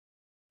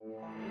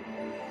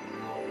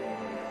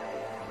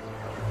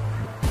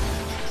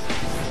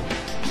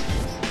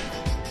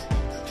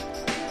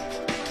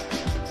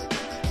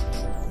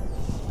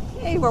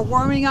We're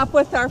warming up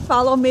with our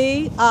follow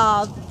me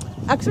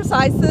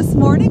exercise this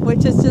morning,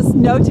 which is just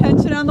no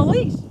tension on the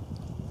leash.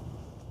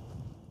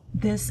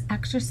 This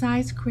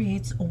exercise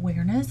creates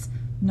awareness.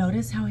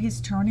 Notice how he's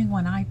turning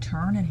when I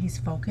turn and he's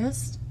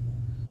focused.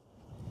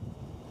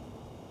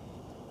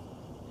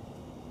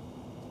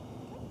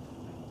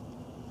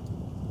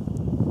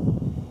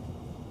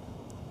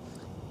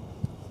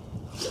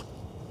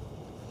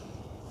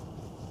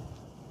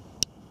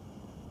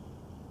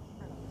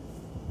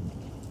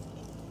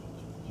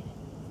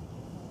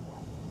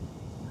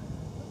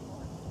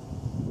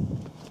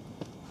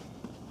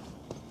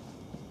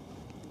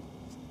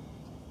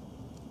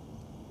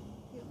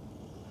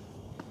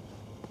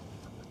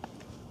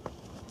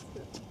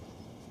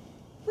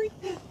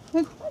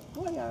 Good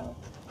boy, Arlo.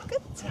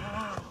 Good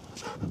job.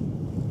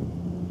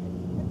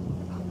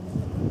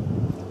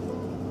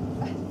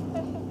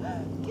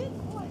 Good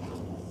boy.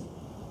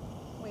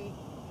 Wait.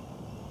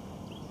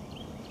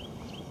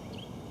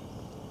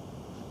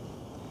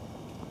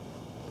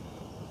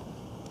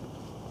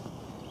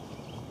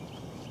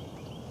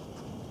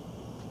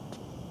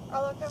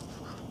 Arlo, come.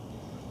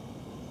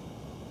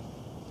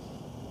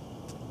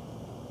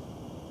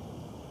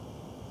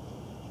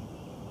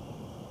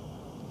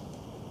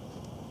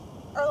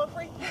 Arlo,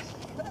 free.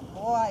 Good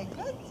boy.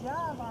 Good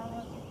job,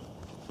 Arlo.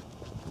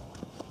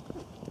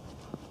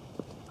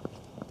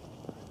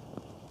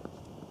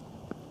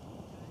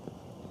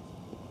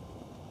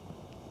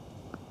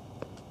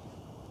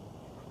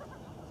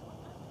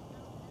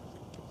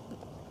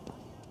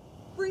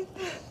 Free.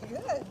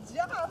 Good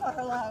job,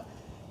 Arlo.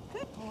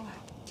 Good boy.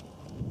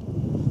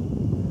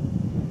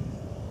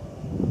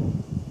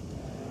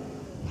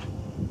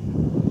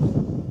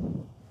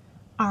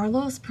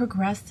 Arlo's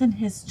progressed in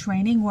his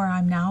training where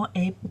I'm now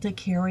able to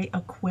carry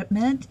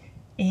equipment,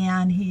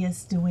 and he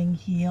is doing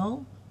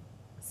heel,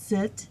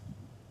 sit,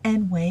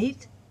 and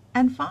wait,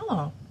 and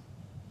follow.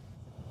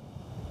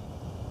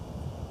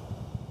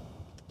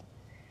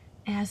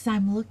 As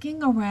I'm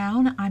looking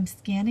around, I'm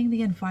scanning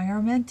the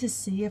environment to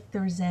see if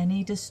there's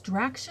any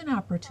distraction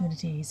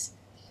opportunities,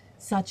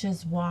 such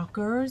as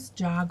walkers,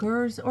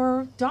 joggers,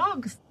 or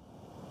dogs.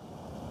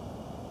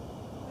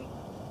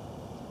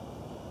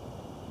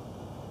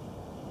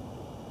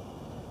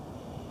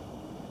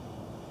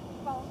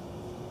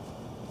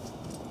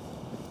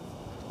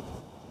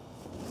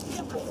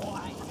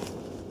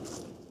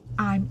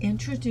 I'm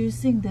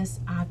introducing this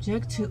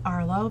object to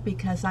Arlo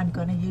because I'm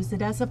going to use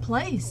it as a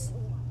place.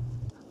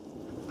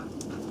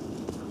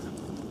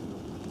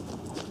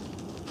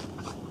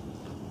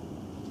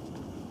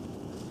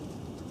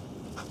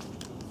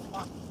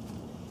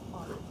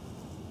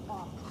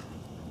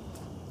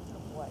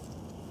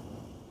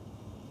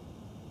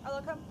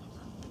 Arlo, come.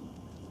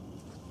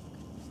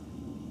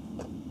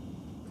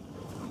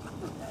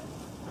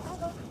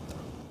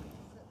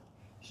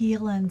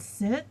 Heel and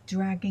sit,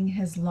 dragging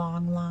his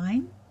long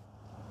line.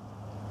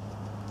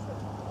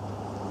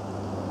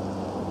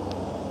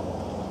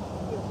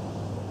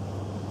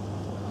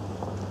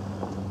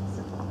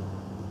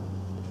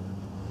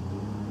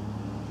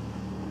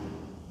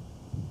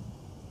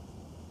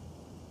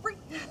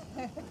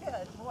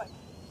 Good boy.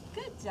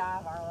 Good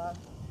job, Arlo.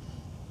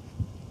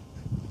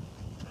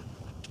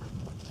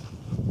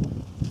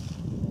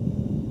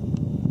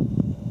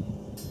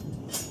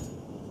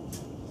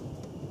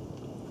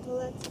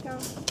 Let's go.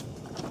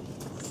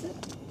 Sit.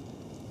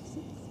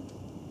 Sit.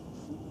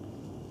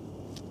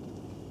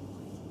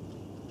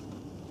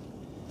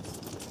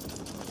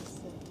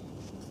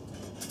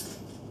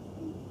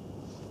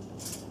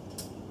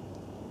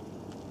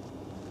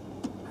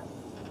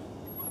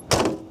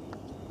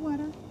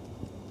 Water.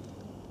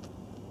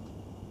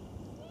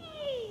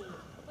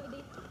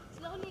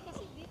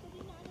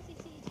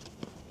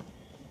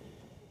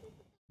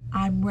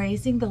 I'm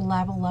raising the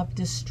level of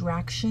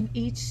distraction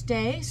each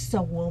day,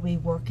 so we'll be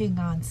working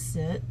on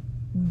sit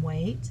and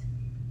wait.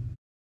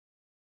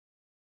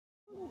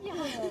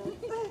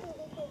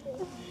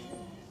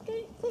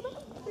 Okay, say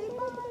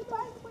bye.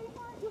 Bye,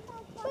 sweetheart. You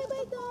have fun.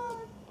 Bye,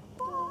 dog.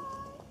 Bye.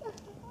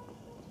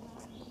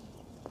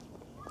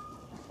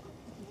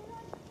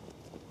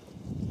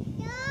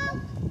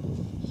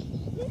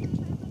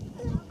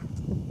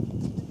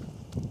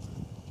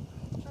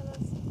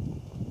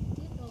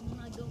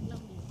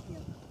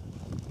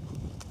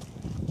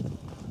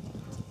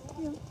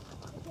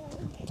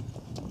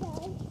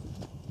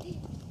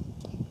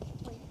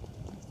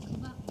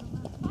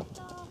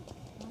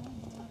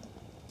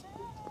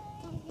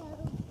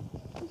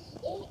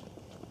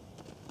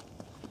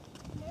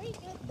 Very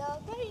good,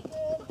 dog. Very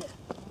good.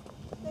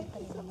 Thank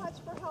you so much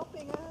for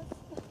helping us.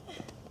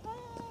 Bye.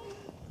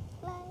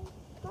 Bye.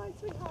 Bye,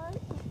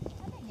 sweetheart.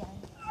 Ano yan?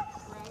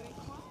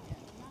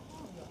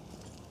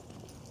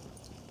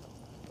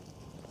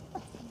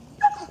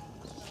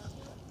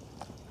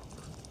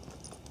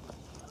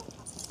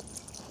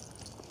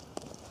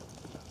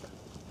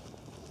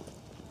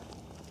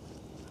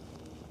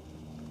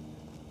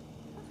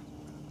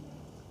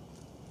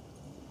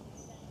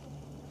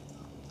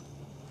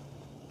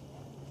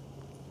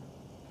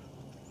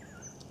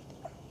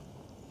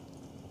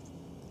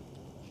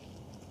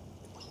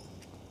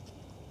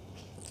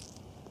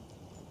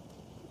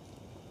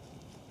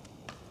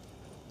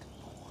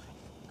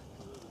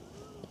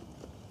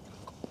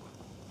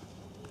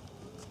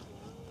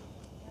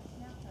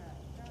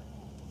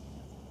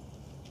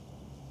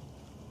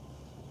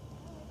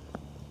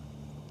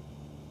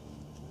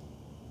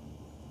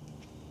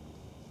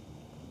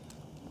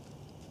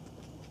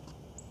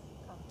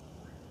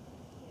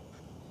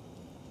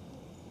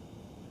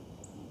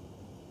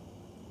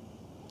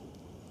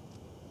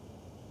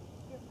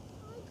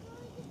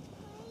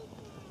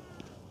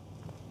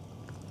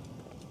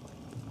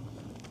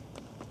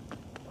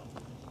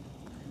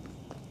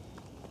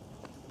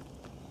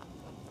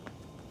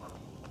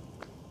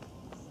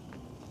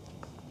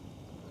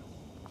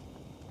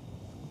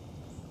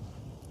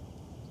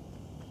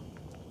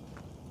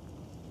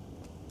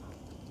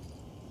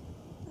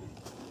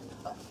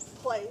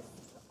 place.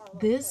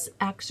 This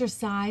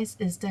exercise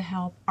is to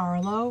help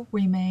Arlo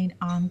remain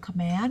on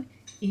command,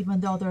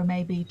 even though there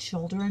may be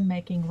children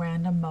making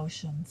random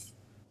motions.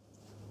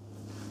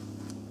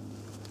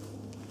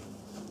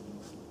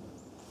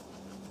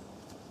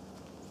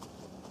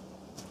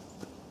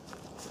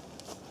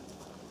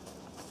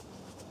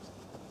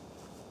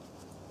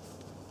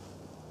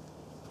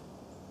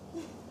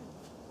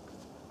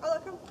 Arlo,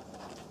 come.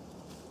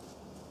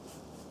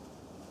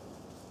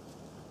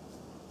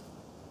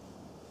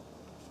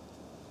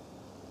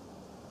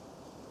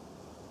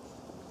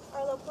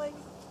 Arlo,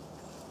 please.